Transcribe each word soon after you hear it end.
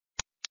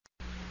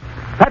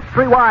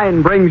Petri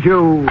Wine brings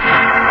you the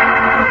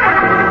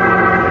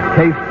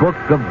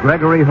Casebook of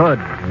Gregory Hood.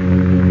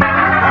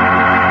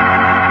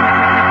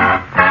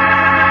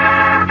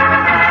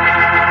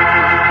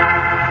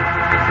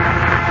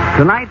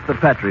 Tonight, the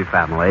Petri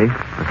family,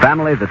 the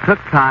family that took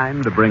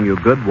time to bring you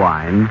good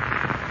wine,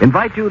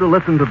 invite you to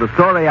listen to the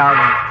story of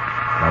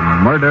The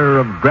Murder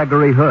of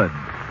Gregory Hood.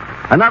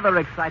 Another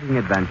exciting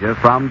adventure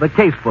from the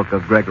Casebook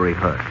of Gregory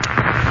Hood.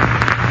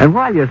 And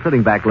while you're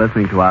sitting back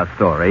listening to our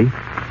story,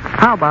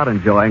 how about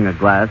enjoying a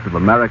glass of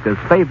America's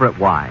favorite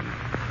wine,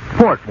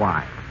 port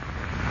wine?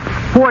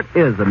 Port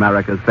is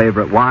America's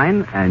favorite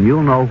wine, and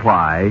you'll know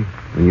why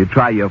when you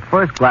try your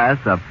first glass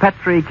of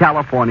Petri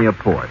California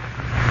Port.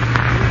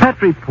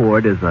 Petri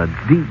Port is a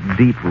deep,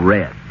 deep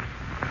red.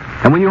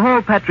 And when you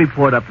hold Petri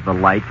Port up to the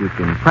light, you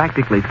can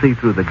practically see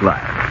through the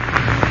glass.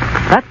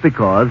 That's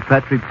because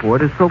Petri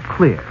Port is so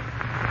clear.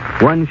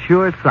 One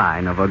sure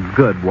sign of a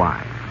good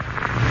wine.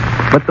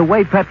 But the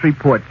way Petri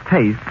Port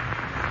tastes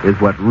is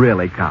what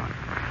really counts.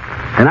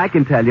 And I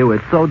can tell you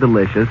it's so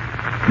delicious,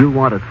 you'll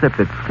want to sip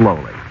it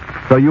slowly.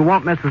 So you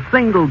won't miss a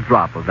single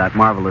drop of that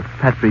marvelous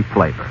Petri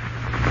flavor.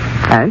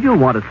 And you'll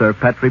want to serve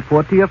Petri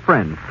Port to your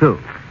friends, too.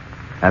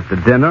 After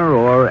dinner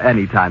or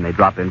any time they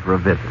drop in for a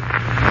visit.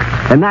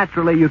 And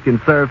naturally, you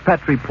can serve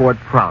Petri Port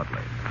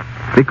proudly.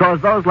 Because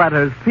those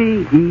letters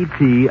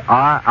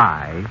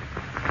P-E-T-R-I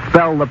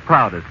spell the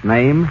proudest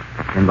name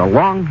in the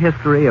long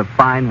history of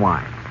fine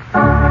wine.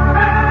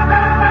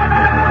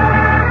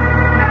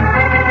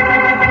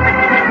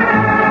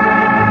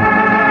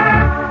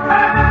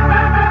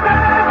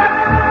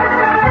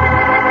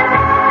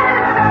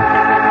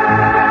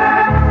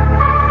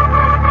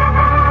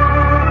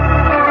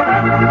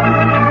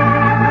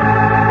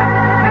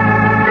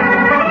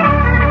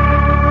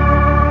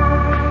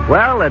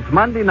 Well, it's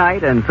Monday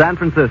night in San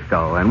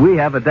Francisco, and we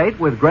have a date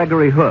with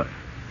Gregory Hood.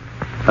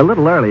 A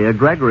little earlier,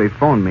 Gregory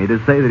phoned me to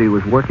say that he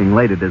was working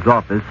late at his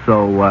office,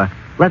 so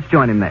let's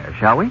join him there,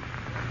 shall we?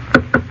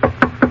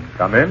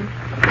 Come in.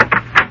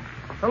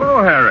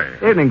 Hello, Harry.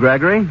 Evening,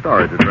 Gregory.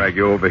 Sorry to drag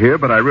you over here,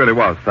 but I really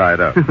was tied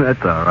up.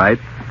 That's all right.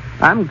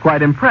 I'm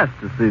quite impressed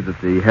to see that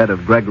the head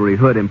of Gregory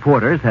Hood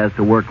Importers has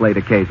to work late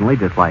occasionally,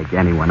 just like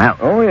anyone else.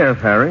 Oh,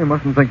 yes, Harry. You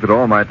mustn't think that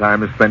all my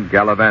time is spent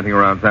gallivanting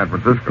around San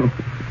Francisco.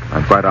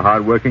 I'm quite a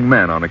hard-working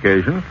man on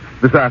occasion.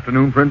 This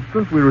afternoon, for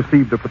instance, we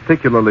received a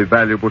particularly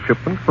valuable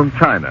shipment from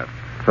China.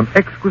 Some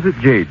exquisite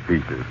jade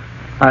pieces.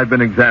 I've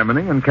been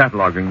examining and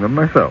cataloging them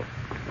myself.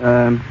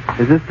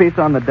 Is this piece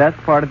on the desk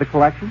part of the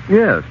collection?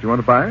 Yes. Do you want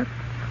to buy it?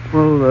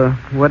 Well,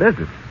 what is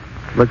it?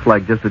 Looks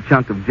like just a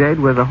chunk of jade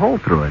with a hole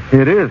through it.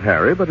 It is,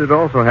 Harry, but it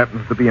also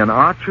happens to be an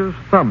archer's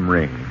thumb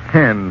ring.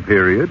 Han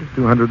period,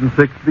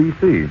 206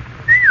 B.C.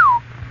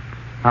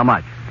 How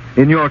much?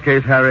 In your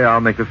case, Harry,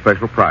 I'll make a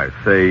special price.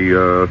 Say,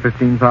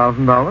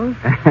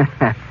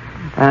 $15,000?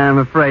 I'm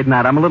afraid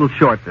not. I'm a little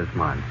short this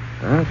month.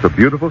 It's a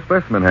beautiful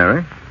specimen,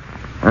 Harry.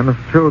 I must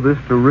show this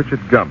to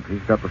Richard Gump.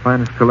 He's got the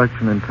finest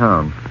collection in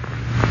town.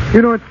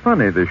 You know, it's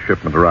funny this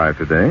shipment arrived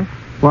today.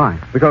 Why?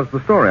 Because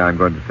the story I'm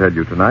going to tell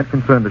you tonight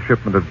concerned a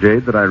shipment of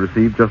jade that I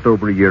received just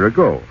over a year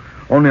ago.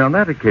 Only on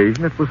that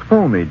occasion, it was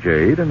phony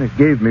jade, and it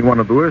gave me one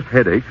of the worst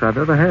headaches I've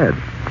ever had.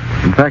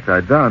 In fact,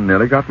 I darn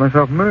nearly got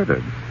myself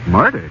murdered.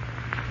 Murdered?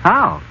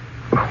 How?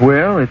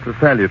 Well, it's a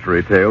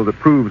salutary tale that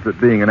proves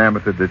that being an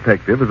amateur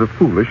detective is a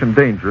foolish and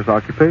dangerous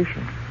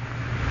occupation.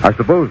 I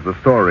suppose the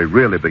story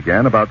really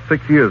began about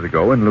 6 years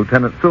ago in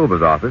Lieutenant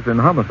Silver's office in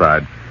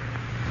homicide.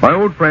 My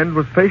old friend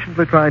was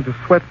patiently trying to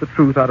sweat the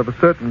truth out of a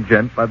certain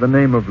gent by the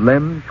name of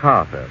Lem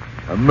Carter,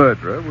 a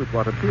murderer with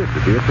what appeared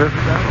to be a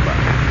perfect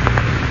alibi.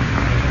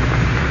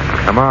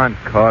 Come on,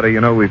 Carter. You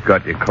know we've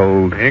got you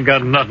cold. Ain't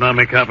got nothing on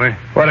me, Copper.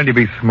 Why don't you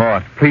be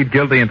smart? Plead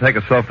guilty and take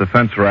a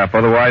self-defense rap.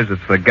 Otherwise,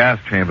 it's the gas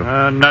chamber.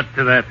 Not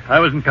to that. I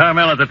was in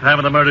Carmel at the time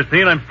of the murder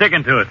scene. I'm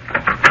sticking to it.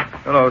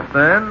 Hello,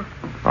 Stan.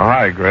 Oh,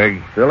 hi,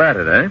 Greg. Still at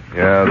it, eh?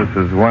 Yeah, this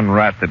is one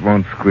rat that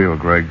won't squeal,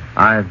 Greg.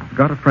 I've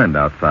got a friend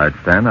outside,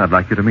 Stan. I'd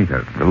like you to meet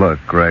her. Look,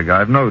 Greg,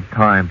 I've no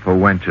time for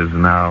wenches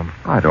now.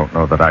 I don't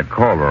know that I'd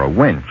call her a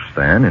wench,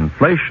 Stan.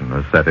 Inflation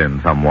has set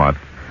in somewhat.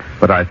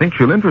 But I think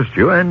she'll interest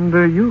you, and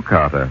you,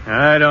 Carter.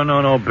 I don't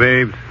know no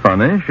babes.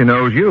 Funny, she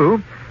knows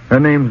you. Her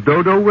name's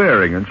Dodo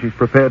Waring, and she's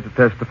prepared to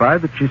testify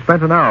that she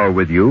spent an hour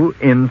with you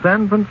in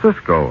San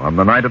Francisco on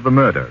the night of the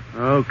murder.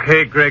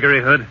 Okay, Gregory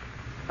Hood.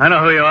 I know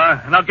who you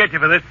are, and I'll get you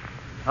for this.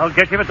 I'll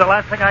get you if it's the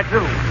last thing I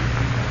do.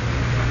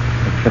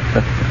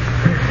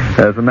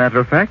 As a matter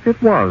of fact, it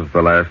was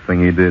the last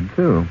thing he did,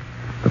 too.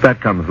 But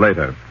that comes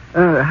later.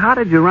 How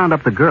did you round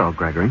up the girl,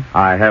 Gregory?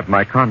 I have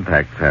my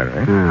contacts, Harry.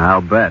 I'll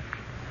bet.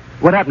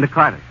 What happened to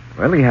Carter?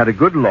 Well, he had a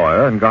good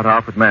lawyer and got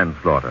off with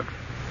manslaughter.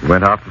 He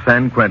went off to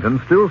San Quentin,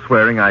 still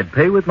swearing I'd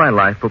pay with my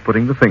life for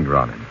putting the finger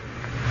on him.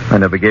 I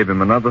never gave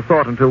him another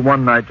thought until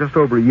one night just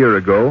over a year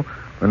ago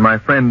when my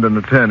friend and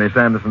attorney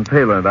Sanderson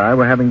Taylor and I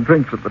were having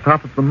drinks at the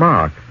top of the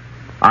Mark.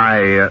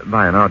 I,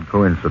 by an odd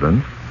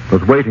coincidence,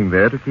 was waiting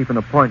there to keep an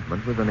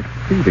appointment with an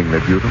exceedingly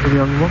beautiful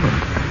young woman.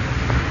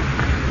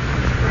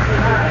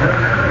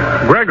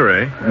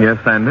 Gregory? Yes,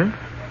 Sandy?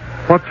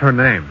 What's her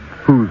name?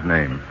 Whose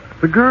name?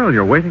 The girl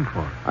you're waiting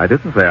for. I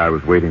didn't say I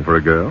was waiting for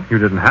a girl. You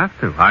didn't have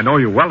to. I know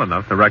you well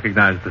enough to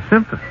recognize the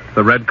symptoms.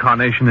 The red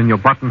carnation in your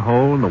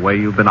buttonhole and the way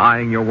you've been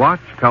eyeing your watch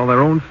tell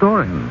their own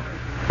story.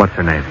 What's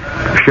her name?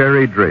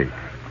 Sherry Drake.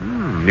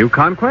 New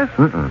conquest?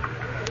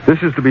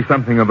 This is to be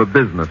something of a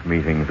business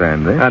meeting,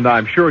 Sandy. And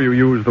I'm sure you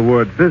use the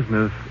word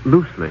business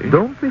loosely.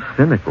 Don't be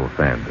cynical,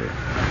 Sandy.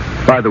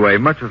 By the way,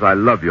 much as I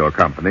love your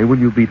company, will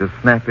you beat a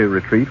snappy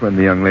retreat when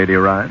the young lady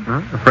arrives?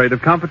 Afraid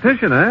of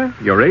competition, eh?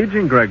 You're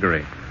aging,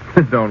 Gregory.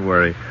 Don't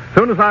worry.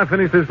 Soon as I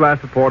finish this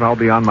last report, I'll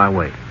be on my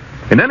way.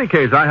 In any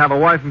case, I have a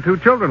wife and 2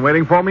 children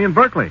waiting for me in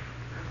Berkeley.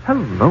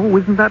 Hello,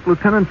 isn't that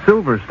Lieutenant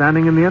Silver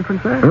standing in the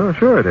entrance there? Oh,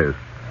 sure it is.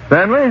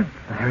 Stanley?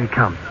 Here he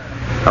comes.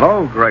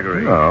 Hello,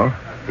 Gregory. Oh,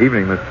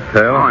 evening, Mr.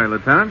 Taylor. Hi,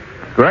 Lieutenant.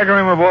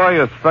 Gregory, my boy,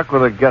 you're stuck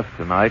with a guest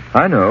tonight.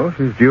 I know.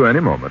 She's due any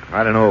moment.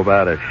 I don't know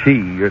about a she.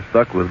 You're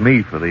stuck with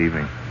me for the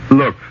evening.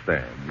 Look,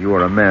 Stan, you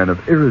are a man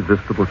of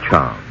irresistible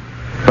charm.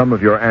 Some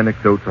of your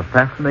anecdotes are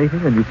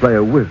fascinating, and you play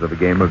a whiz of a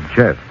game of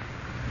chess.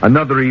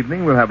 Another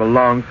evening, we'll have a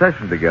long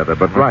session together,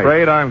 but I'm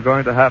afraid I'm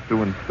going to have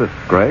to insist,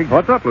 Greg.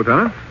 What's up,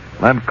 Lieutenant?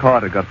 Lem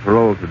Carter got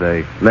paroled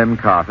today. Lem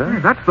Carter?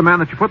 That's the man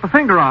that you put the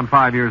finger on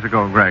 5 years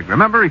ago, Greg.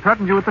 Remember, he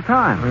threatened you at the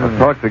time. I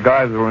talked to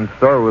guys who were in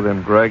store with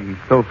him, Greg. He's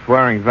still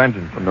swearing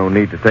vengeance. No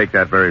need to take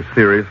that very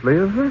seriously,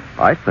 is there?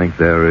 I think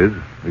there is.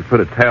 We put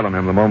a tail on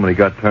him the moment he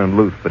got turned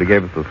loose, but he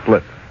gave us the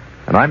slip.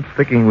 And I'm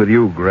sticking with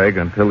you, Greg,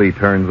 until he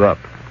turns up.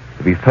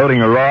 If he's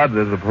toting a rod,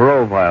 there's a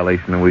parole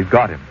violation, and we've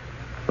got him.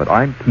 But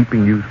I'm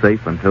keeping you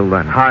safe until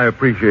then. I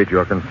appreciate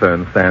your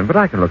concern, Stan, but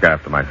I can look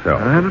after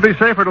myself. It'd be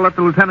safer to let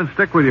the lieutenant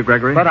stick with you,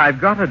 Gregory. But I've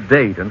got a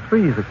date, and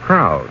 3's a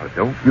crowd.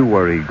 Don't you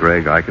worry,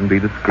 Greg. I can be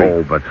discreet.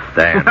 Oh, but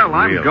Stan, Well,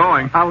 I'm really.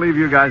 going. I'll leave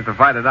you guys to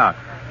fight it out.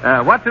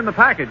 What's in the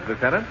package,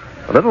 Lieutenant?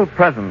 A little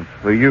present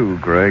for you,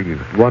 Greg.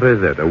 What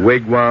is it, a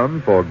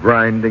wigwam for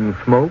grinding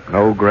smoke?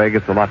 No, Greg,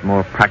 it's a lot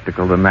more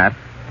practical than that.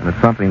 And it's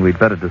something we'd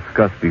better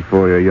discuss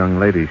before your young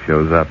lady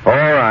shows up. All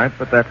right,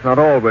 but that's not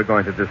all we're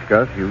going to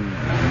discuss, you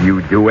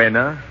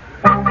duenna.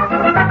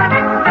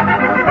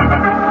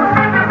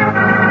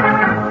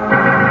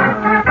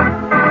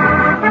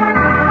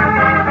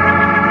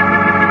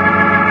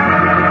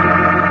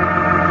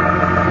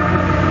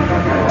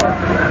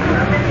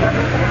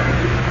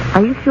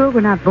 Are you sure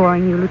we're not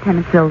boring you,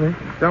 Lieutenant Silver?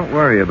 Don't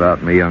worry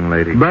about me, young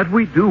lady. But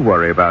we do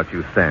worry about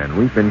you, Stan.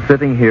 We've been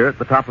sitting here at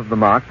the top of the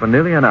mark for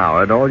nearly an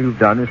hour, and all you've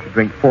done is to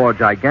drink 4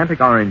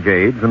 gigantic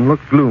orangeades and look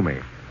gloomy.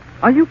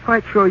 Are you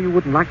quite sure you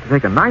wouldn't like to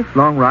take a nice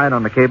long ride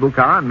on the cable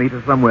car and meet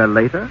us somewhere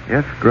later?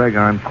 Yes, Greg,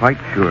 I'm quite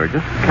sure.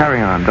 Just carry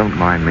on. Don't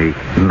mind me.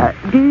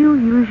 Do you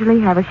usually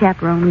have a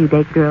chaperone when you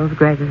date girls,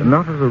 Gregory?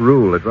 Not as a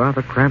rule. It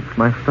rather cramps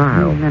my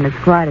style. And it's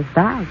quite a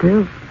style,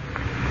 too.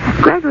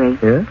 Gregory?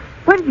 Yes?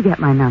 Where did you get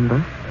my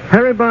number?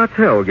 Harry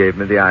Bartell gave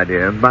me the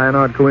idea. By an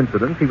odd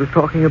coincidence, he was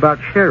talking about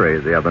Sherry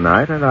the other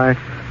night, and I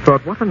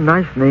thought what a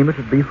nice name it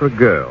would be for a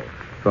girl.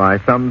 So I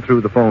thumbed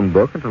through the phone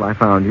book until I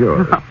found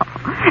yours.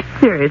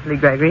 Seriously,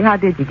 Gregory, how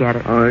did you get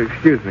it? Oh,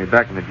 excuse me.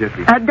 Back in the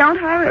jiffy. Don't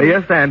hurry.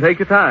 Yes, Stan, take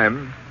your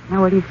time.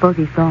 Now, where do you suppose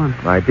he's gone?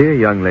 My dear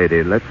young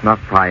lady, let's not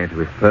pry into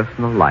his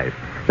personal life.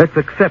 Let's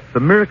accept the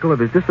miracle of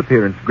his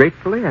disappearance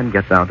gratefully and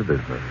get down to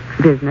business.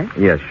 Business?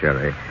 Yes,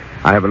 Sherry.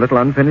 I have a little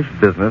unfinished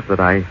business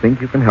that I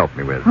think you can help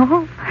me with.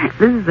 Oh,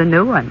 this is a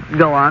new one.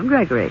 Go on,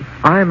 Gregory.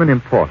 I am an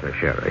importer,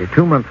 Sherry.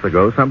 2 months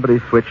ago, somebody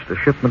switched a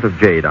shipment of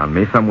jade on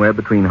me somewhere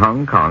between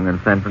Hong Kong and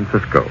San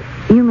Francisco.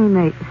 You mean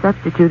they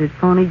substituted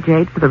phony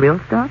jade for the real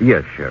stuff?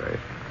 Yes, Sherry.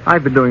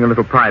 I've been doing a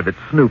little private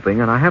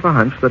snooping, and I have a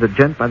hunch that a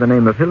gent by the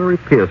name of Hilary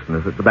Pearson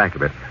is at the back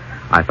of it.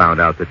 I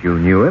found out that you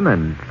knew him,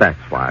 and that's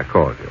why I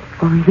called you.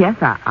 Oh, yes,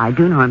 I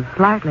do know him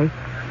slightly.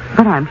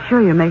 But I'm sure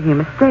you're making a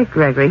mistake,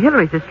 Gregory.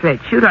 Hillary's a straight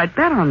shooter. I'd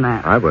bet on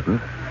that. I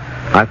wouldn't.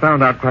 I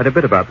found out quite a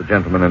bit about the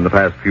gentleman in the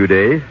past few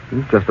days.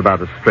 He's just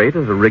about as straight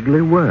as a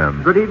wriggly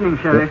worm. Good evening,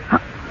 Sherry.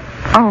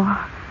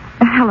 Oh,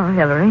 hello,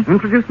 Hillary.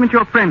 Introduce me to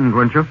your friend,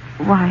 won't you?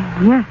 Why,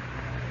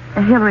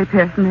 yes. Hillary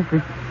Pearson, this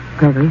is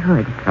Gregory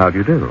Hood. How do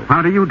you do?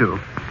 How do you do?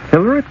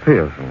 Hilary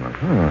Pearson.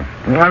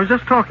 I was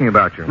just talking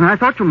about you. I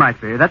thought you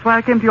might be. That's why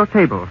I came to your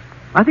table.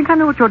 I think I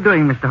know what you're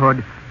doing, Mr.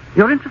 Hood.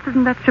 You're interested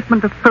in that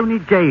shipment of phony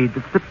jade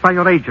that slipped by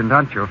your agent,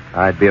 aren't you?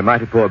 I'd be a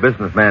mighty poor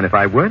businessman if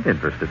I weren't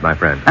interested, my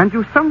friend. And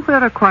you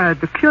somewhere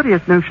acquired the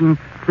curious notion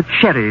that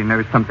Sherry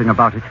knows something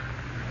about it.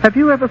 Have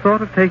you ever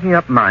thought of taking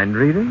up mind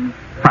reading?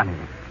 Funny.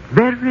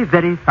 Very,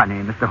 very funny,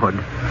 Mr.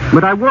 Hood.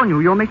 But I warn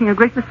you, you're making a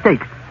great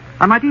mistake.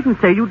 I might even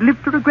say you'd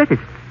live to regret it.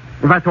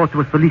 If I thought there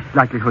was the least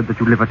likelihood that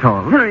you'd live at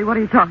all. Hillary, what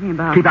are you talking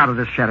about? Keep out of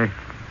this, Sherry.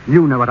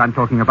 You know what I'm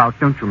talking about,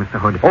 don't you, Mr.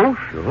 Hood? Oh,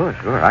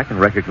 sure. I can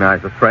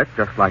recognize a threat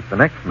just like the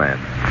next man.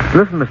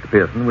 Listen, Mr.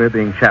 Pearson, we're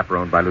being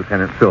chaperoned by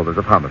Lieutenant Silvers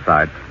of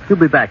Homicide. He'll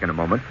be back in a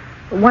moment.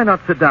 Why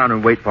not sit down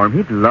and wait for him?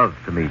 He'd love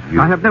to meet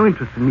you. I have no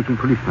interest in meeting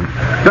policemen.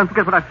 Don't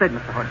forget what I've said,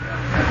 Mr.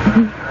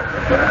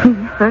 Hood.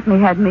 He certainly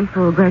had me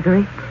fooled,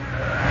 Gregory.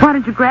 Why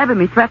didn't you grab him?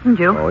 He threatened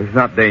you. Oh, he's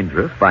not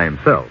dangerous by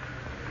himself.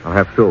 I'll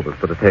have Silvers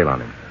put a tail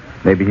on him.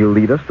 Maybe he'll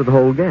lead us to the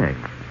whole gang.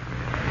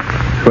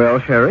 Well,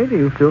 Sherry, do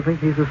you still think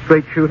he's a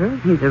straight shooter?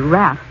 He's a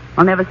rat.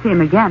 I'll never see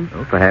him again.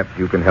 Well, perhaps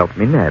you can help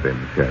me nab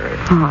him, Sherry.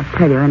 Oh, I'll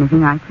tell you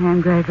anything I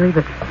can, Gregory,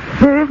 but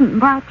there isn't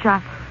much. I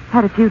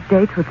had a few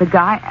dates with the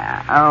guy.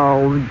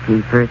 Oh,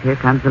 jeepers, here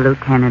comes the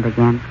lieutenant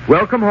again.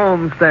 Welcome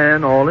home,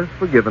 Stan. All is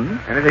forgiven.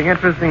 Anything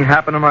interesting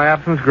happen in my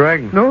absence,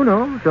 Greg?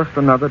 No, just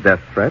another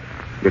death threat.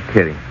 You're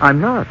kidding. I'm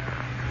not.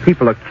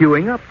 People are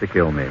queuing up to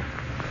kill me.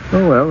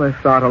 Oh, well, they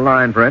start a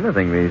line for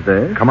anything these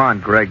days. Come on,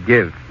 Greg,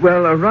 give.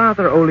 Well, a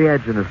rather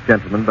oleaginous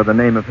gentleman by the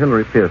name of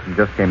Hilary Pearson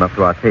just came up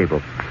to our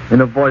table. In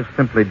a voice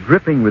simply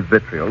dripping with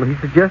vitriol, he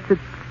suggested,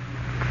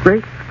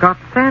 Great Scott,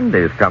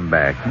 Sandy's come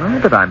back. My,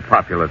 but I'm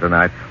popular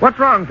tonight. What's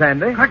wrong,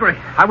 Sandy? Gregory,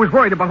 I was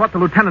worried about what the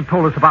lieutenant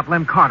told us about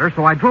Lem Carter,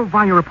 so I drove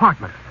by your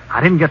apartment. I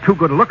didn't get too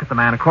good a look at the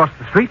man across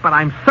the street, but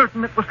I'm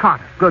certain it was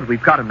Carter. Good,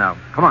 we've got him now.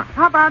 Come on.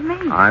 How about me?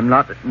 I'm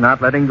not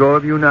letting go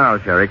of you now,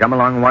 Sherry. Come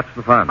along and watch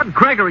the fun. But,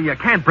 Gregory, you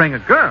can't bring a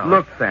girl.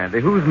 Look, Sandy,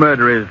 whose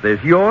murder is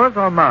this, yours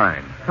or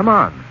mine? Come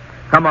on.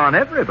 Come on,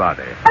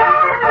 everybody.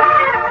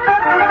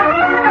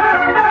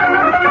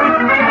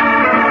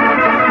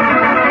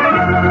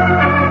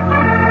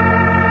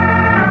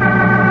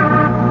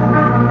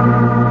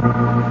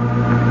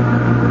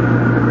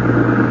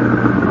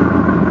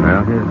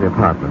 Well, here's the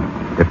apartment.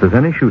 If there's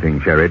any shooting,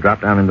 Sherry,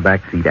 drop down in the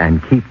back seat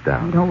and keep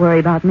down. Don't worry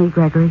about me,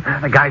 Gregory.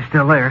 The guy's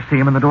still there. See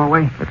him in the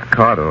doorway? It's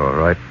Carter, all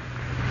right.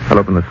 I'll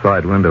open the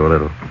side window a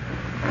little.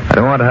 I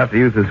don't want to have to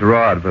use this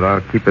rod, but I'll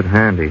keep it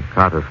handy.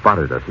 Carter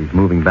spotted us. He's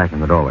moving back in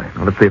the doorway.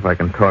 Well, let's see if I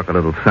can talk a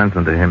little sense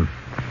into him.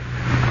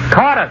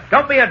 Carter,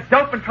 don't be a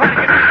dope and try to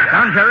get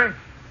down, Jerry.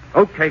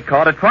 Okay,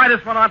 Carter, try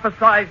this one on for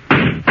size.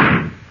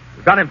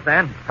 We got him,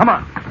 Stan. Come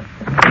on.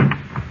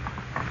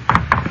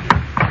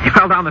 He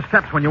fell down the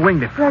steps when you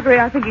winged him. Gregory,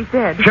 I think he's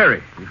dead.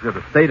 Sherry, he should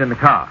have stayed in the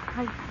car.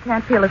 I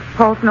can't feel his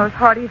pulse nor his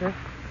heart either.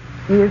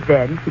 He is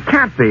dead. He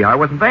can't be. I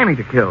wasn't aiming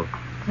to kill.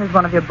 There's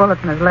one of your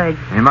bullets in his leg.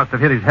 He must have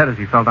hit his head as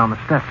he fell down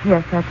the steps.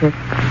 Yes, that's it.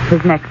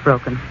 His neck's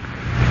broken.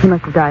 He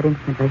must have died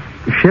instantly.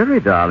 Sherry,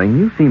 darling,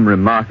 you seem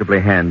remarkably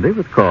handy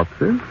with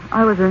corpses.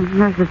 I was a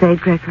nurse's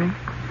aide, Gregory.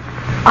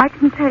 I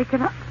can take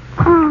it.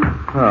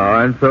 Oh,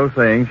 and so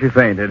saying, she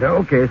fainted.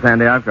 Okay,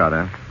 Sandy, I've got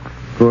her.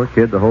 Poor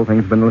kid, the whole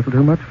thing's been a little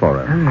too much for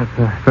her.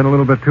 It's been a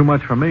little bit too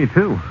much for me,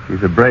 too.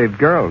 She's a brave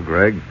girl,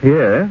 Greg.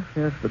 Yes,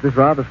 but this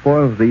rather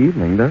spoils the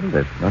evening, doesn't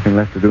it? Nothing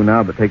left to do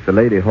now but take the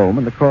lady home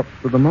and the corpse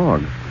to the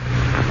morgue.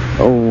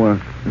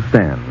 Oh,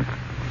 Stan.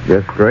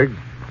 Yes, Greg?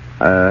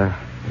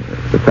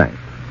 Thanks.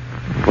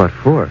 What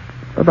for?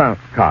 About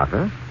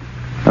Carter.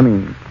 I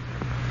mean,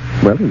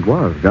 well, he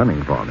was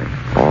gunning for me.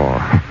 Oh,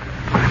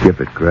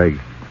 skip it, Greg.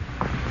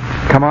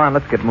 Come on,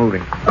 let's get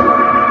moving.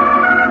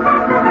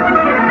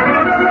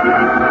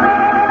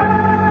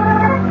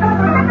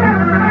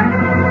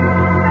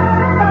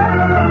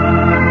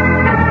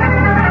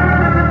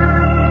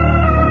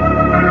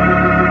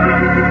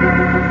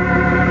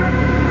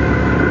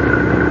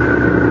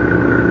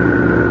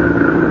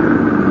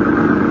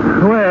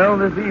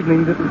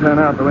 Didn't turn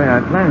out the way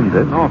I planned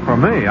it. Oh, for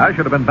me. I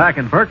should have been back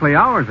in Berkeley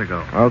hours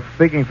ago. Well,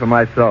 speaking for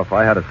myself,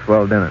 I had a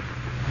swell dinner.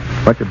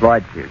 Much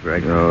obliged to you,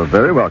 Greg. You're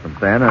very welcome,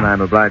 Stan, and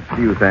I'm obliged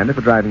to you, Sandy,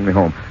 for driving me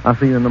home. I'll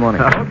see you in the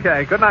morning.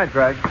 Okay. Good night,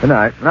 Greg. Good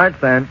night. Good night,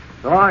 Stan.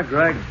 So long,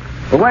 Greg.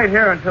 We'll wait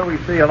here until we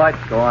see your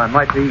lights go on.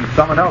 Might be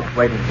someone else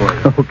waiting for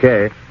you.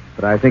 Okay,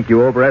 but I think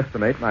you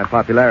overestimate my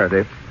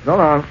popularity. So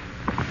long.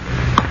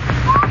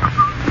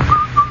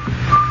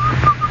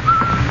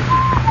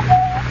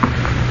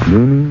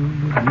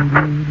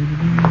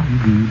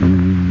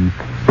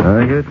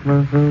 I get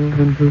myself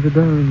into the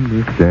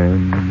dandy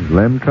stand.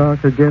 Lem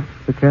Carter gets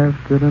the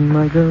casket and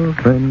my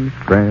girlfriend's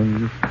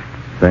friends.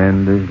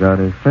 Sandy's got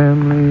his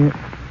family.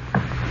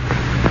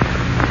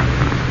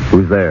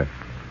 Who's there?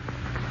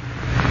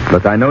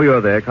 Look, I know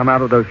you're there. Come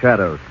out of those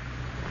shadows.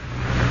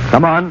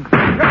 Come on.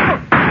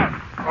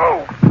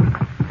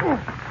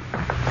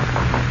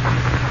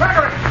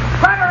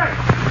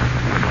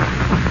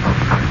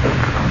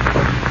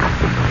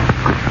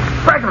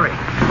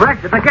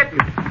 Greg, did they get you?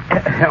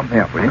 Help me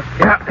up, will you?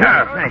 Yeah,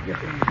 thank you.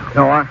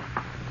 No,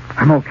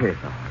 I'm okay,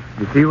 sir.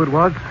 You see who it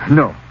was?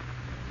 No,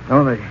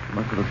 they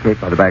must have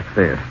escaped by the back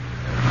stairs.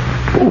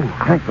 Ooh,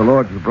 thank the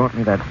Lord you brought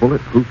me that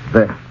bulletproof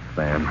vest,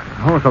 Sam.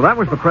 Oh, so that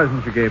was the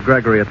present you gave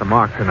Gregory at the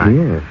mark tonight.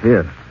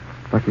 Yes.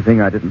 Lucky thing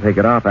I didn't take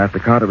it off after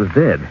Carter was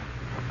dead.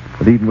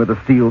 But even with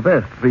a steel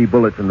vest, 3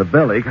 bullets in the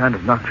belly kind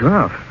of knocked you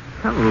out.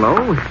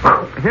 Hello.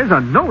 Here's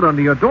a note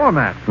under your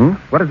doormat.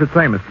 What does it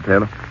say, Mr.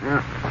 Taylor?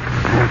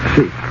 Let's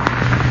see.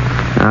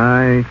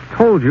 I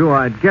told you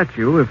I'd get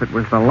you if it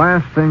was the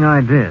last thing I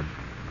did.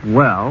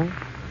 Well,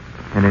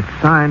 and it's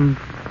signed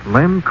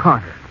Lem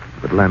Carter.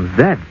 But Lem's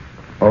dead.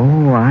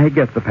 Oh, I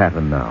get the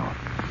pattern now.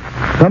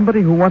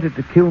 Somebody who wanted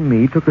to kill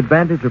me took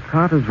advantage of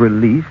Carter's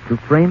release to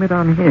frame it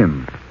on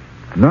him,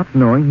 not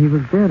knowing he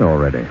was dead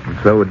already.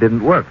 So it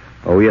didn't work.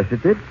 Oh, yes,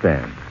 it did,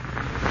 Stan.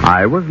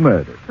 I was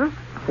murdered. Huh?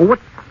 Well,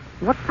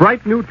 what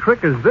bright new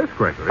trick is this,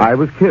 Gregory? I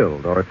was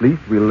killed, or at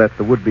least we'll let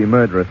the would-be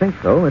murderer think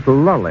so. It'll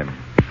lull him.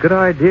 Good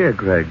idea,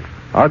 Greg.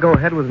 I'll go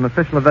ahead with an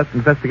official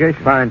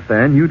investigation. Fine,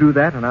 Stan. You do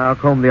that, and I'll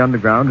comb the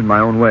underground in my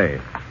own way.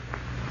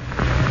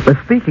 But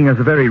speaking as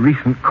a very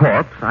recent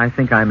corpse, I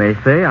think I may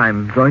say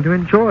I'm going to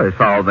enjoy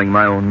solving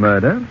my own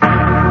murder.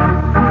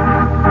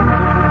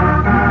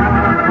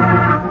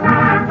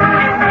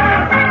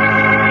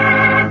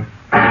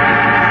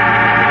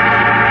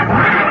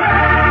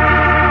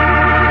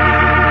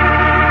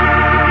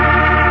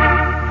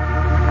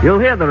 You'll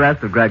hear the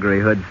rest of Gregory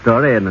Hood's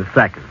story in a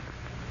second,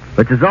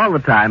 which is all the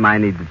time I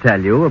need to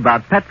tell you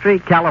about Petri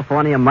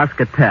California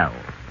Muscatel.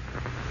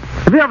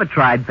 Have you ever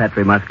tried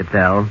Petri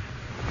Muscatel?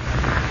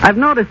 I've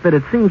noticed that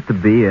it seems to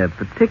be a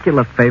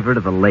particular favorite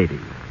of the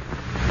ladies.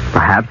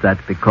 Perhaps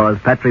that's because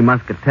Petri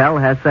Muscatel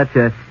has such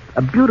a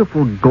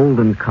beautiful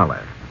golden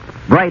color,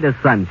 bright as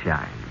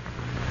sunshine.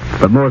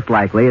 But most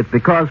likely it's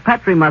because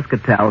Petri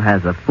Muscatel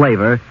has a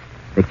flavor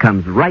that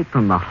comes right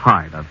from the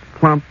heart of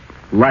plump,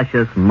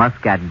 luscious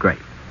Muscat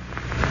grapes.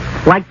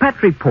 Like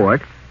Petri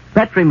Port,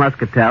 Petri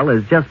Muscatel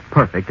is just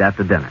perfect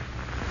after dinner.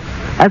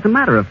 As a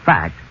matter of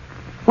fact,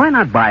 why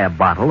not buy a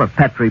bottle of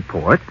Petri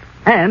Port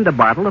and a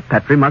bottle of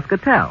Petri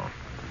Muscatel?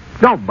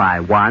 Don't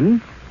buy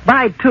one,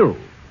 buy two.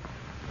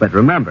 But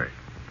remember,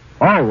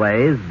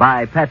 always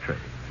buy Petri.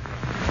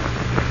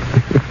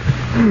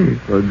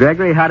 Well,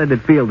 Gregory, how did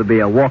it feel to be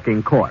a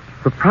walking corpse?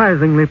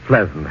 Surprisingly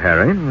pleasant,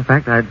 Harry. In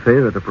fact, I'd say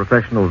that a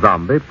professional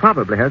zombie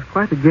probably has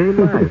quite a gay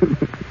life.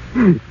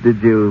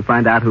 Did you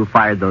find out who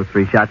fired those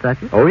 3 shots at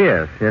you? Oh,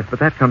 yes, but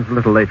that comes a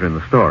little later in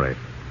the story.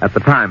 At the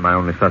time, my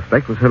only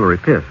suspect was Hilary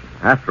Piss.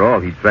 After all,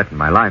 he'd threatened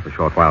my life a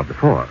short while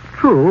before.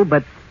 True,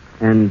 but...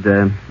 And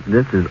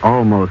this is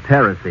almost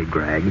heresy,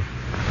 Greg.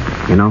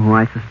 You know who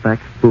I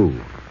suspect? Who?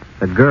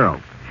 The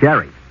girl,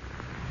 Sherry.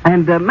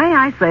 And may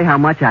I say how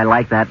much I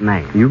like that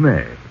name? You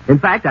may. In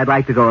fact, I'd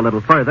like to go a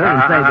little further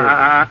and say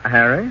that...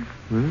 Harry?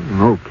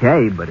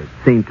 Okay, but it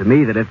seemed to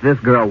me that if this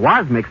girl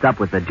was mixed up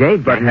with the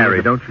Jade But, gang...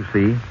 Harry, don't you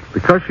see?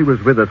 Because she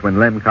was with us when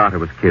Lem Carter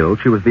was killed,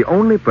 she was the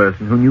only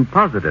person who knew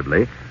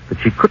positively that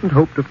she couldn't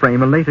hope to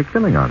frame a later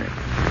killing on him.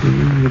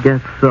 I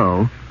guess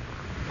so.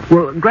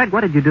 Well, Greg,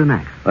 what did you do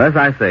next? As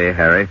I say,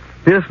 Harry,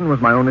 Pearson was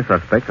my only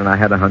suspect, and I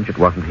had a hunch it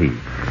wasn't he.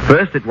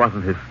 First, it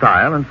wasn't his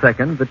style, and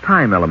second, the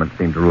time element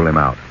seemed to rule him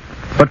out.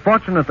 But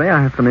fortunately,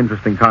 I had some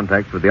interesting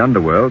contacts with the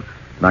underworld,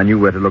 and I knew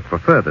where to look for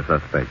further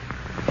suspects.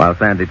 While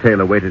Sandy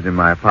Taylor waited in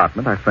my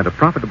apartment, I spent a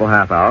profitable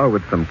half hour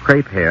with some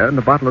crepe hair and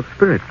a bottle of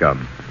spirit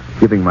gum,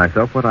 giving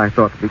myself what I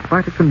thought to be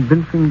quite a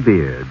convincing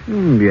beard.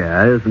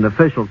 Yeah, as an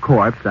official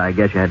corpse, I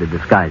guess you had to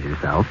disguise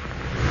yourself.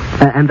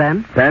 And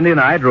then? Sandy and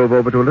I drove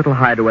over to a little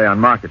hideaway on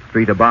Market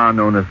Street, a bar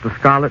known as the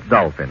Scarlet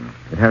Dolphin.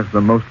 It has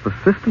the most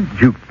persistent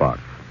jukebox.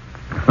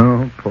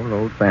 Oh, poor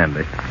old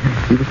Sandy.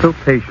 He was so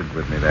patient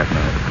with me that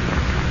night.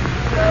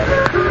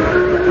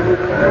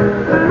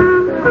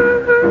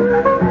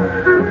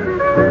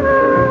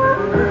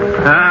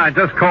 I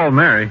just called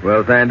Mary.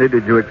 Well, Sandy,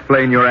 did you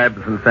explain your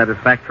absence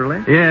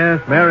satisfactorily?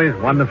 Yes, Mary's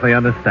wonderfully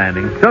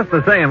understanding. Just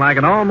the same, I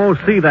can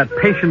almost see that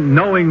patient,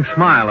 knowing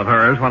smile of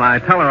hers when I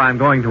tell her I'm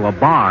going to a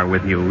bar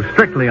with you,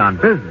 strictly on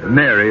business.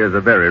 Mary is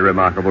a very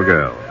remarkable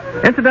girl.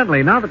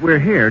 Incidentally, now that we're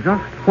here,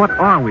 just what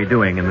are we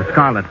doing in the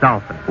Scarlet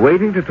Dolphin?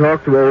 Waiting to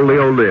talk to Ole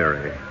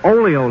O'Leary.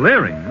 Ole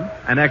O'Leary?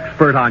 An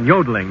expert on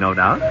yodeling, no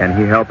doubt. Can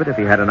he help it if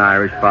he had an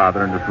Irish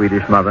father and a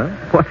Swedish mother?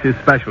 What's his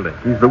specialty?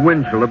 He's the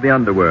Winchell of the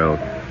underworld.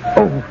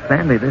 Oh,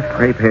 Sandy, this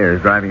crepe hair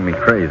is driving me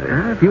crazy.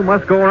 If you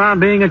must go around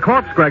being a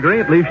corpse,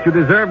 Gregory, at least you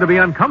deserve to be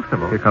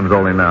uncomfortable. Here comes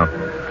Ole now.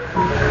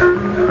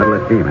 What'll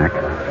it be, Mac?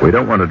 We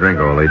don't want to drink,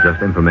 Ole,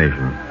 just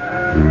information.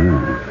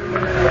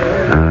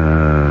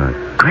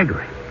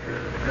 Gregory,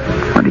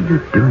 what are you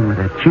doing with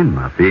that chin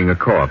muff? Being a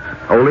corpse.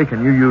 Ole,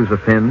 can you use a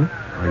fin?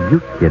 Are you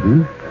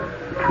kidding?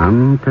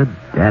 Come to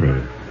Daddy.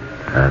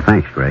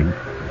 Thanks, Greg.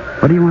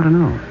 What do you want to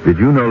know? Did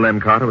you know Lem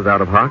Carter was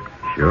out of hock?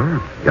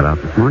 Sure. Got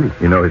out this morning.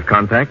 You know his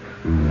contacts?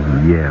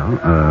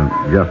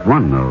 Just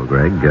one, though,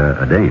 Greg.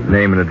 A dame.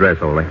 Name and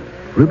address, Ole.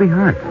 Ruby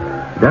Hart.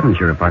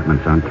 Devonshire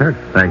Apartments on Turk.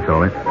 Thanks,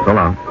 Ole. So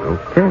long.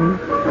 Okay.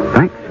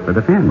 Thanks for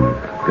the pin.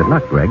 Good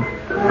luck, Greg.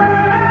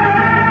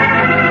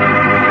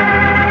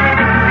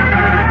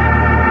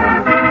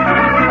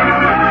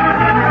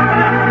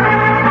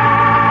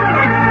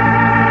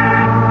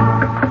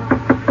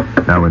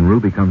 Now, when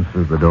Ruby comes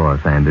through the door,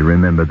 Sandy,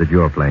 remember that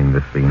you're playing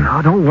this scene.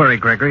 Oh, don't worry,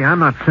 Gregory. I'm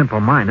not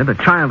simple-minded. A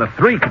child of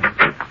 3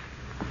 can...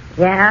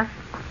 Yeah?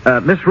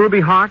 Miss Ruby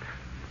Hart?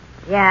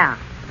 Yeah.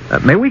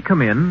 May we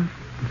come in?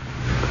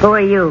 Who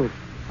are you?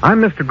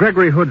 I'm Mr.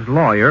 Gregory Hood's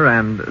lawyer,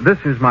 and this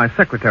is my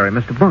secretary,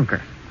 Mr.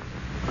 Bunker.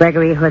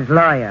 Gregory Hood's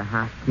lawyer,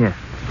 huh? Yes.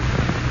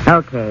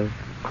 Okay.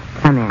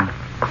 Come in.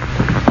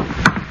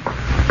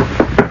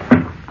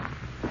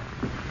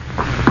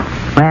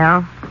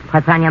 Well,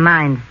 what's on your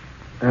mind?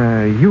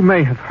 You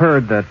may have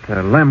heard that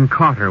Lem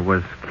Carter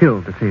was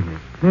killed this evening.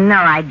 No,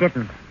 I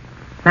didn't.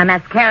 My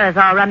mascara's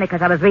all run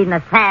because I was reading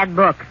a sad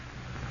book.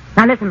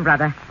 Now listen,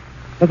 brother.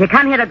 If you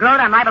come here to gloat,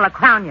 I'm liable to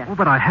crown you. Oh,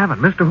 but I haven't.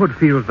 Mr. Hood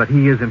feels that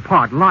he is in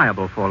part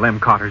liable for Lem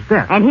Carter's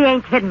death. And he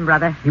ain't kidding,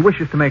 brother. He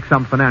wishes to make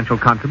some financial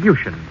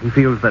contribution. He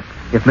feels that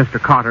if Mr.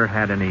 Carter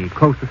had any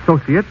close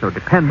associates or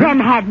dependents... Lem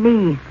had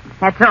me.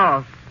 That's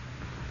all.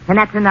 And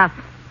that's enough.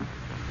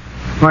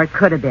 Or it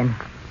could have been.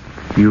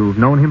 You've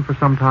known him for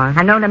some time?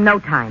 I've known him no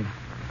time.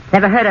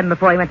 Never heard of him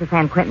before he went to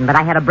San Quentin, but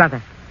I had a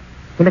brother.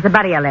 He was a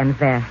buddy of Lem's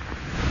there.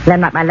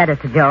 Lem got my letters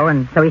to Joe,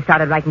 and so he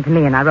started writing to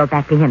me, and I wrote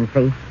back to him,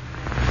 see?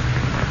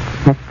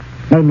 That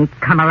made me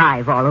come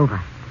alive all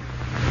over.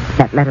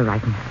 That letter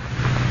writing.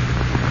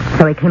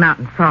 So he came out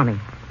and saw me.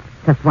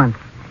 Just once.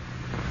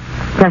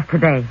 Just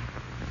today.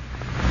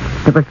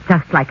 It was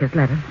just like his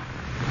letters.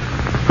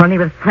 Only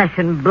with flesh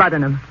and blood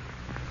in him.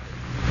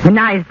 And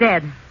now he's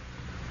dead.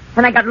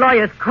 And I got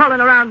lawyers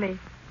crawling around me,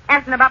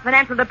 asking about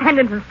financial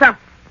dependence and stuff.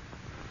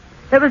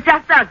 It was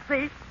just us,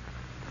 see?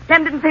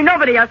 Lem didn't see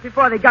nobody else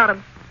before they got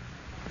him.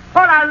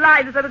 All our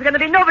lives there was going to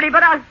be nobody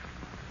but us.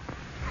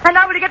 And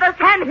now when you get the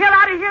sand hill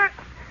out of here,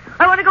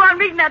 I want to go on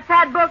reading that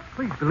sad book.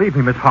 Please believe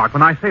me, Miss Hart,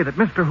 when I say that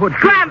Mr. Hood...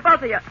 Slam,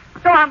 both of you.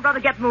 Go on, brother,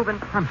 get moving.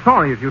 I'm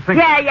sorry if you think...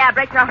 Yeah,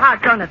 break your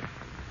heart, don't it?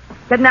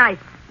 Good night.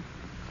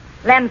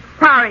 Lem's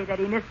sorry that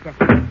he missed you.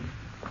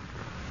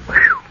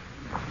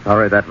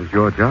 Sorry that was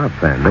your job,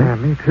 Sandy. Yeah,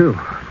 me too.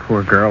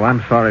 Poor girl,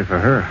 I'm sorry for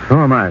her. So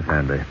am I,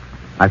 Sandy.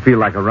 I feel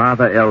like a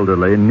rather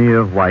elderly,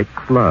 near-white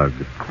slug.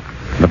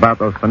 And about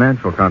those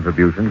financial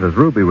contributions, as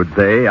Ruby would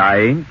say, I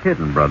ain't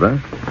kidding,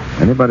 brother.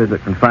 Anybody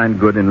that can find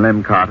good in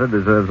Lem Carter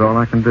deserves all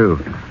I can do.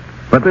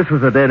 But this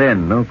was a dead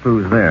end. No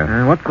clues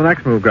there. What's the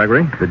next move,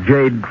 Gregory? The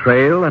Jade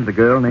Trail and a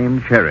girl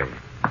named Cherry.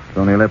 It's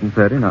only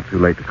 11:30, not too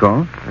late to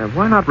call.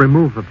 Why not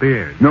remove the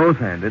beard? No,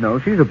 Sandy, no.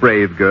 She's a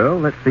brave girl.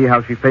 Let's see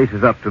how she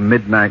faces up to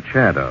Midnight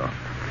Shadow.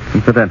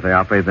 Incidentally,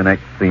 I'll play the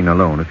next scene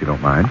alone, if you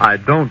don't mind. I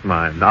don't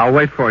mind. I'll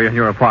wait for you in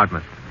your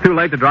apartment. Too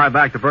late to drive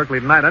back to Berkeley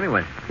tonight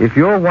anyway. If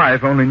your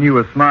wife only knew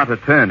a smart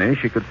attorney,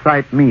 she could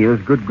cite me as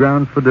good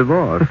grounds for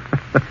divorce.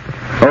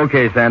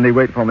 Okay, Sandy,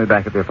 wait for me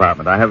back at the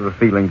apartment. I have a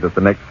feeling that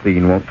the next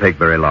scene won't take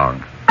very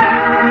long.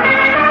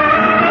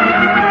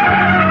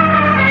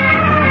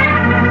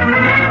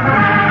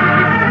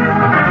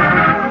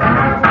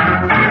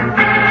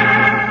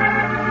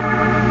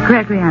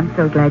 Gregory, I'm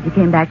so glad you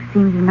came back to see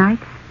me tonight.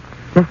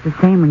 Just the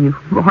same when you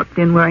walked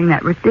in wearing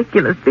that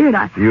ridiculous beard.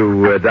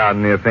 You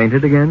down near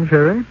fainted again,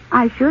 Sherry?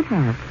 I should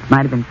have.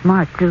 Might have been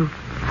smart, too.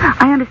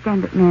 I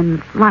understand that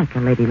men like a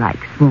ladylike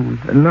swoon.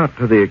 Not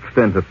to the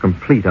extent of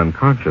complete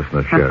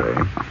unconsciousness, Sherry.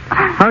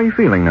 How are you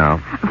feeling now?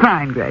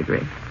 Fine,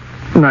 Gregory.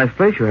 It's a nice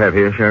place you have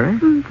here, Sherry.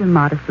 It's a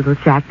modest little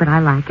shack, but I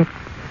like it.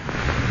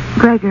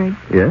 Gregory.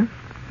 Yes?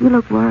 You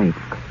look worried.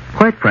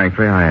 Quite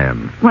frankly, I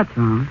am. What's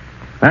wrong?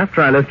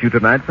 After I left you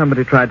tonight,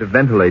 somebody tried to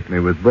ventilate me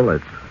with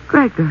bullets.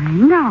 Gregory,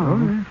 no.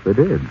 Oh, yes, they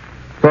did.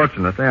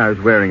 Fortunately, I was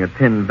wearing a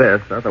tin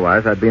vest.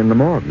 Otherwise, I'd be in the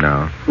morgue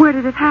now. Where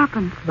did it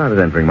happen? I was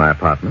entering my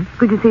apartment.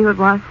 Could you see who it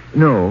was?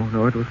 No,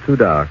 it was too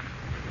dark.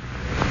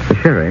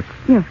 Sherry.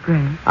 Yes,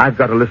 Greg. I've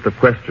got a list of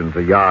questions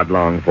a yard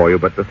long for you,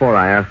 but before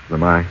I ask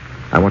them, I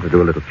want to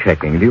do a little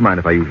checking. Do you mind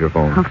if I use your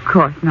phone? Of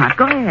course not.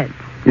 Go ahead.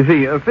 You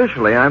see,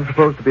 officially, I'm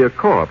supposed to be a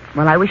corpse.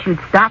 Well, I wish you'd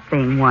stop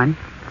being one.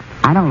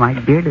 I don't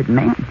like bearded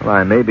men. Well,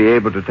 I may be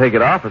able to take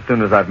it off as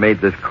soon as I've made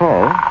this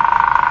call.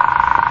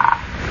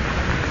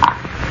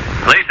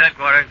 Police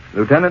headquarters.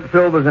 Lieutenant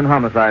Silvers in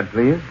homicide,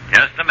 please.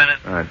 Just a minute.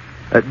 All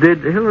right. Did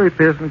Hillary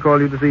Pearson call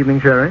you this evening,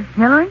 Sherry?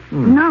 Hillary?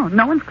 No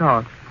one's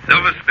called.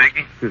 Silver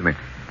speaking. Excuse me.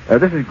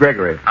 This is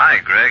Gregory. Hi,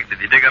 Greg. Did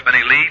you dig up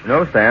any leads?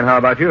 No, Stan. How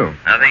about you?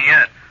 Nothing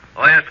yet.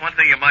 Oh, yes, one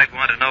thing you might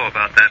want to know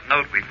about that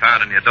note we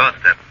found on your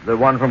doorstep. The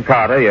one from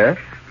Carter, yes?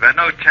 We've had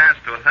no chance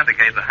to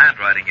authenticate the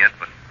handwriting yet,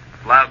 but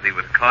it's lousy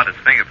with Carter's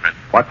fingerprints.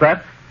 What's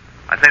that?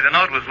 I say the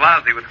note was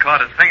lousy with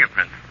Carter's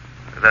fingerprints.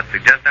 Does that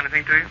suggest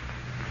anything to you?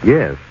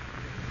 Yes.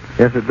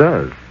 Yes, it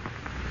does.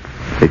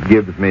 It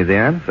gives me the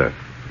answer.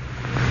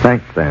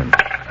 Thanks, Stan.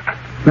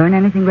 Learn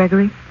anything,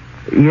 Gregory?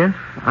 Yes,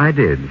 I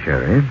did,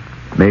 Sherry.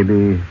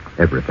 Maybe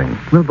everything.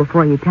 Well,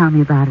 before you tell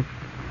me about it,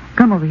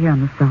 come over here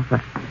on the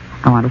sofa.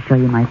 I want to show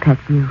you my pet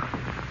view.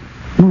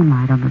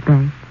 Moonlight on the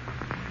bay.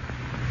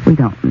 We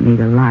don't need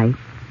a light,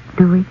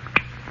 do we?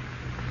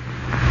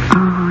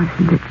 Oh,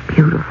 isn't it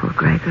beautiful,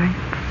 Gregory?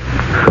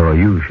 So are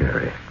you,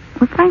 Sherry.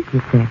 Well, thank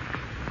you, sir.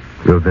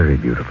 You're very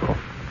beautiful.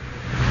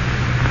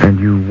 And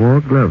you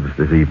wore gloves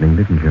this evening,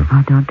 didn't you?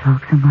 Oh, don't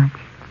talk so much.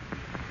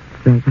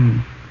 Gregory,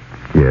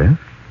 Yes?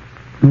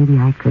 maybe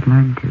I could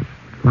learn to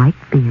like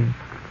beer.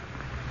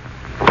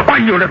 Why,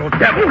 you little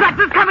devil! You got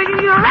this coming in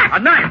your lap! A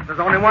knife! There's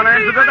only one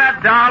answer to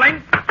that,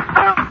 darling.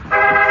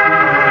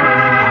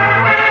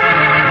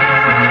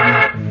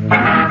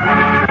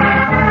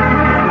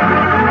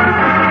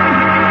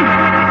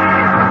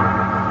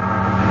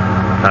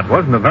 That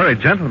wasn't a very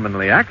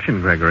gentlemanly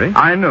action, Gregory.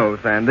 I know,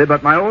 Sandy,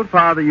 but my old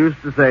father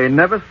used to say,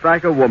 never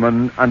strike a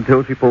woman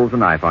until she pulls a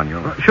knife on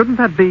you. Shouldn't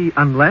that be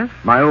unless?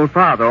 My old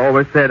father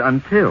always said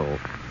until.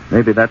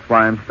 Maybe that's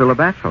why I'm still a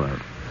bachelor.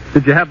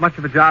 Did you have much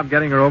of a job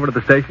getting her over to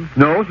the station?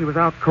 No, she was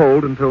out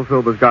cold until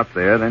Silvers got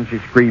there. Then she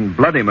screamed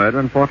bloody murder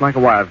and fought like a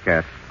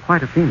wildcat.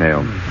 Quite a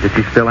female. Did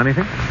she spill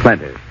anything?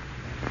 Plenty.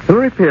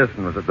 Hillary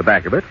Pearson was at the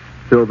back of it.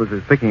 Silvers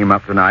is picking him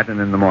up tonight,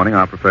 and in the morning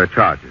I'll prepare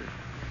charges.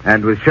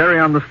 And with Sherry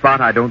on the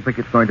spot, I don't think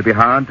it's going to be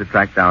hard to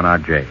track down our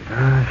Jade.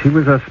 She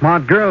was a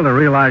smart girl to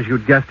realize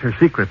you'd guessed her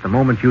secret the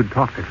moment you'd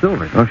talked to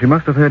Silver. Well, she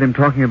must have heard him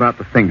talking about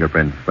the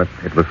fingerprints, but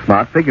it was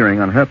smart figuring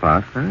on her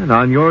part. And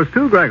on yours,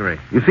 too, Gregory.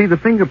 You see, the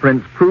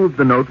fingerprints proved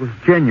the note was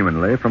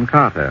genuinely from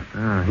Carter.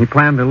 He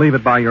planned to leave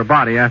it by your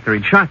body after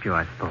he'd shot you,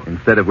 I suppose.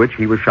 Instead of which,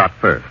 he was shot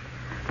first.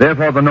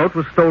 Therefore, the note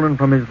was stolen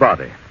from his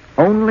body.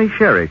 Only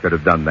Sherry could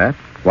have done that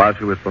while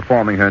she was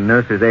performing her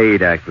nurse's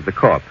aid act with the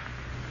corpse.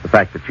 The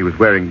fact that she was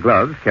wearing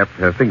gloves kept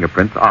her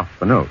fingerprints off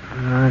the note.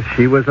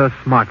 She was a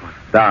smart one.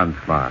 Darn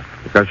smart,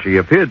 because she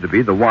appeared to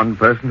be the one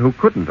person who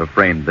couldn't have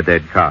framed the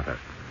dead Carter.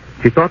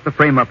 She thought the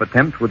frame-up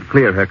attempt would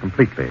clear her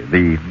completely,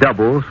 the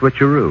double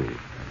switcheroo.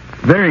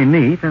 Very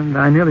neat, and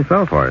I nearly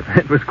fell for it.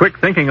 It was quick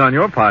thinking on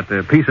your part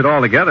to piece it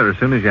all together as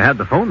soon as you had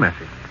the phone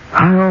message.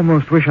 I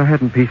almost wish I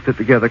hadn't pieced it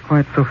together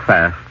quite so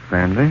fast,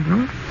 Sandy.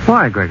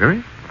 Why,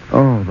 Gregory?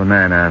 Oh, the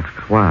man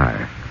asks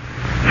why.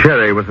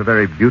 Sherry was a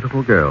very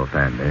beautiful girl,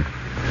 Sandy,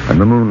 and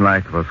the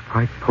moonlight was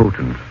quite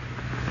potent.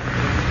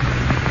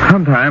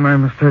 Sometime I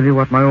must tell you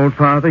what my old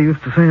father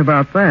used to say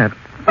about that.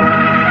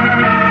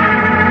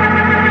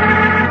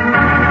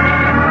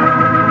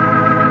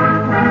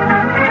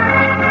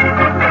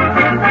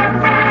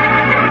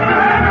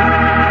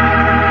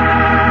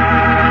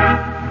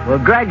 Well,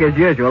 Greg, as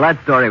usual,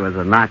 that story was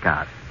a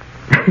knockout.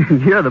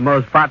 You're the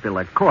most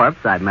popular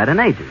corpse I've met in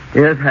ages.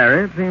 Yes,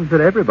 Harry, it seems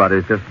that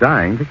everybody's just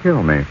dying to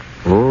kill me.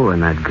 Oh,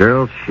 and that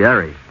girl,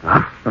 Sherry.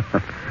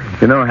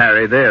 You know,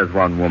 Harry, there's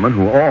one woman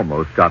who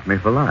almost got me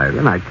for life.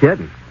 You're not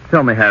kidding.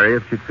 Tell me, Harry,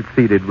 if she'd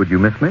succeeded, would you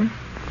miss me?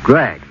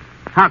 Greg,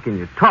 how can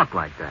you talk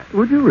like that?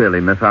 Would you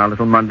really miss our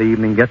little Monday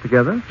evening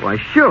get-together? Why,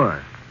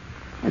 sure.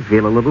 I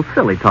feel a little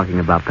silly talking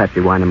about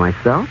Petri wine to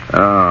myself.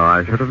 Oh,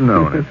 I should have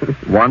known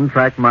it.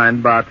 One-track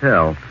mind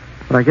Bartell.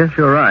 But I guess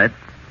you're right.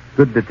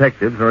 Good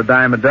detectives are a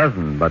dime a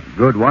dozen, but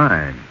good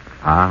wine.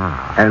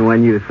 Ah. And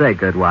when you say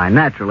good wine,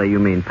 naturally you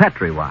mean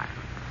Petri wine.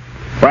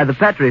 Why, the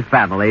Petri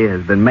family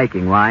has been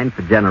making wine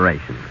for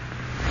generations.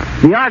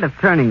 The art of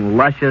turning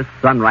luscious,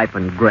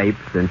 sun-ripened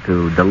grapes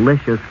into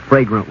delicious,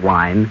 fragrant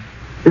wine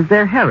is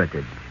their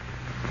heritage.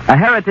 A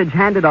heritage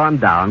handed on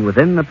down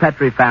within the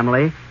Petri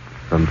family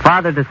from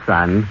father to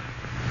son,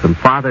 from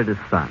father to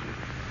son.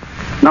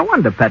 No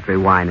wonder Petri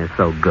wine is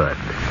so good.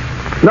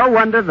 No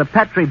wonder the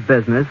Petri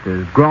business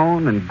has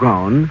grown and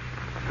grown,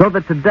 so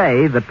that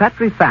today the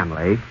Petri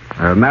family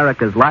are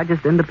America's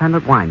largest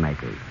independent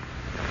winemakers.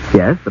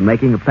 Yes, the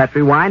making of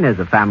Petri wine is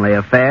a family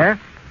affair,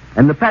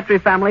 and the Petri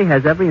family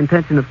has every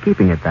intention of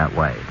keeping it that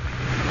way.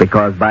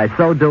 Because by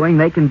so doing,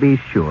 they can be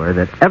sure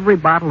that every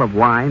bottle of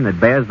wine that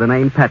bears the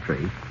name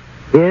Petri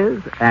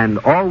is and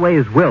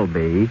always will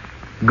be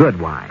good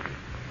wine.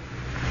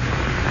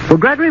 Well,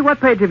 Gregory, what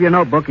page of your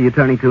notebook are you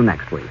turning to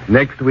next week?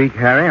 Next week,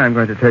 Harry, I'm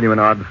going to tell you an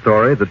odd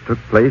story that took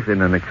place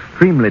in an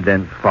extremely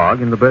dense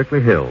fog in the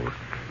Berkeley Hills.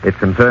 It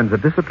concerns a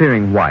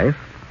disappearing wife,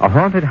 a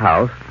haunted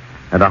house,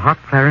 and a hot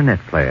clarinet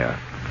player.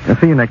 I'll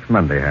see you next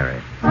Monday, Harry.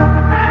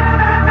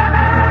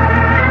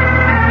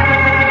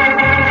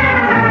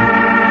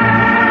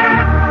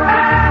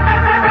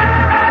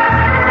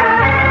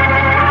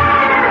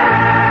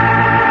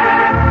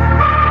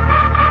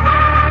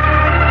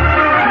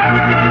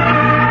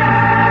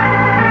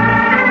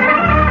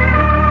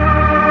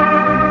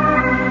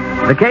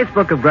 The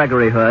Casebook of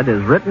Gregory Hood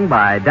is written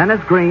by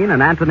Dennis Green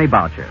and Anthony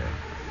Boucher.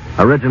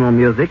 Original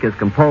music is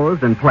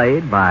composed and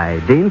played by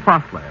Dean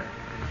Fossler.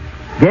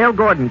 Gale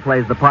Gordon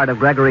plays the part of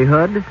Gregory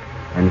Hood,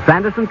 and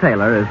Sanderson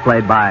Taylor is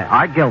played by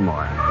Art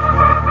Gilmore.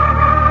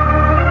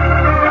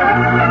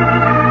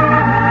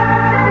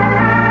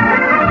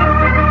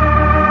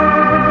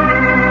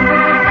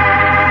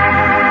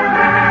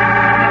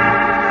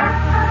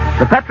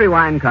 The Petri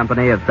Wine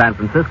Company of San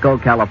Francisco,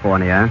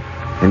 California,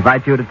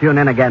 invites you to tune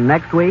in again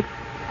next week,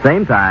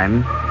 same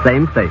time,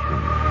 same station.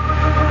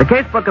 The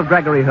Casebook of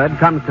Gregory Hood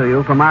comes to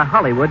you from our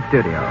Hollywood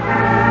studio.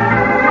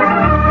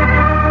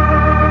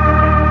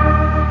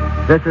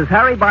 This is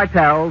Harry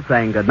Bartell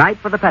saying goodnight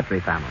for the Petri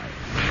family.